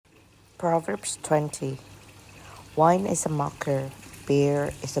Proverbs 20. Wine is a mocker, beer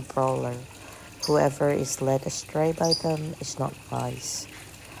is a brawler. Whoever is led astray by them is not wise.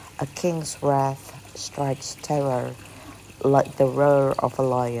 A king's wrath strikes terror like the roar of a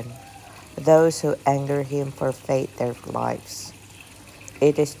lion. Those who anger him forfeit their lives.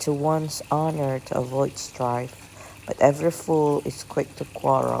 It is to one's honor to avoid strife, but every fool is quick to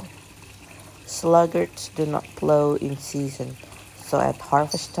quarrel. Sluggards do not plow in season, so at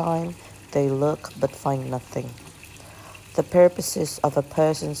harvest time they look but find nothing. The purposes of a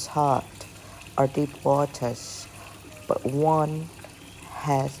person's heart are deep waters, but one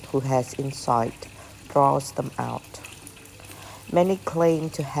who has insight draws them out. Many claim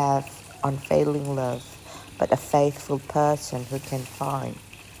to have unfailing love, but a faithful person who can find?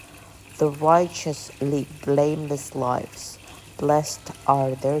 The righteous lead blameless lives. Blessed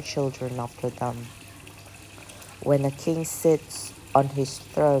are their children after them. When a king sits on his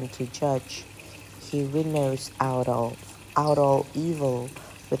throne to judge, he winnows out all evil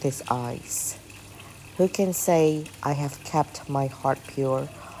with his eyes. Who can say, I have kept my heart pure,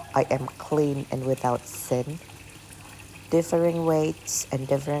 I am clean and without sin? Differing weights and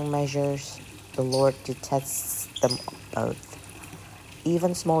differing measures, the Lord detests them both.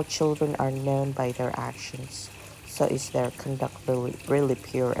 Even small children are known by their actions. So is their conduct really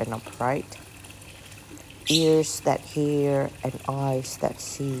pure and upright? Ears that hear and eyes that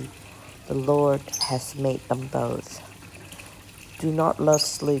see, the Lord has made them both. Do not love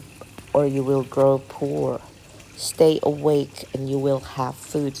sleep, or you will grow poor. Stay awake, and you will have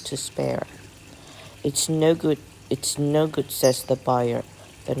food to spare. It's no good, says the buyer,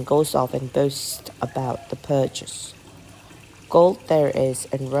 then goes off and boasts about the purchase. Gold there is,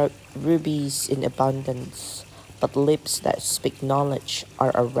 and rubies in abundance, but lips that speak knowledge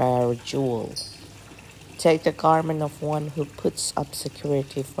are a rare jewel. Take the garment of one who puts up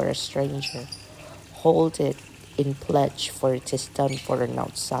security for a stranger. Hold it in pledge, for it is done for an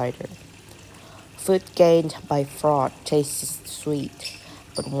outsider. Food gained by fraud tastes sweet,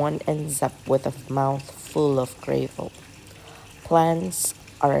 but one ends up with a mouth full of gravel. Plans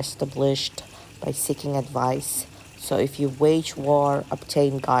are established by seeking advice, so if you wage war,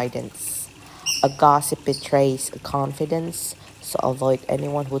 obtain guidance. A gossip betrays a confidence, so avoid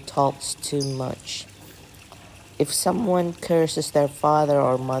anyone who talks too much. If someone curses their father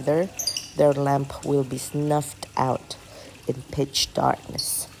or mother, their lamp will be snuffed out in pitch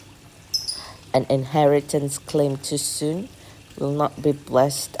darkness. An inheritance claimed too soon will not be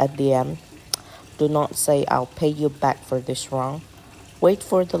blessed at the end. Do not say, I'll pay you back for this wrong. Wait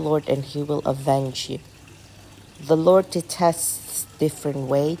for the Lord, and he will avenge you. The Lord detests different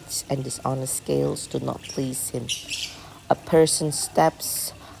weights, and dishonest scales do not please him. A person's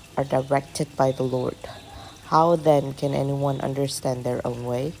steps are directed by the Lord. How then can anyone understand their own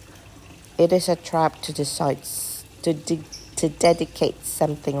way? It is a trap to dedicate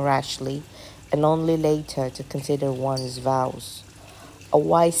something rashly, and only later to consider one's vows. A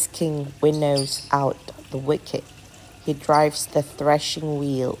wise king winnows out the wicked. He drives the threshing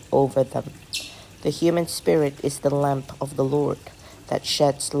wheel over them. The human spirit is the lamp of the Lord that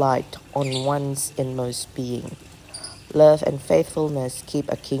sheds light on one's inmost being. Love and faithfulness keep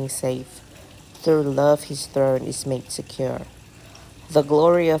a king safe. Through love his throne is made secure. The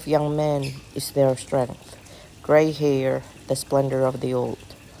glory of young men is their strength. Gray hair, the splendor of the old.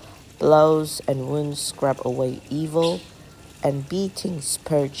 Blows and wounds scrub away evil, and beatings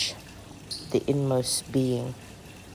purge the inmost being.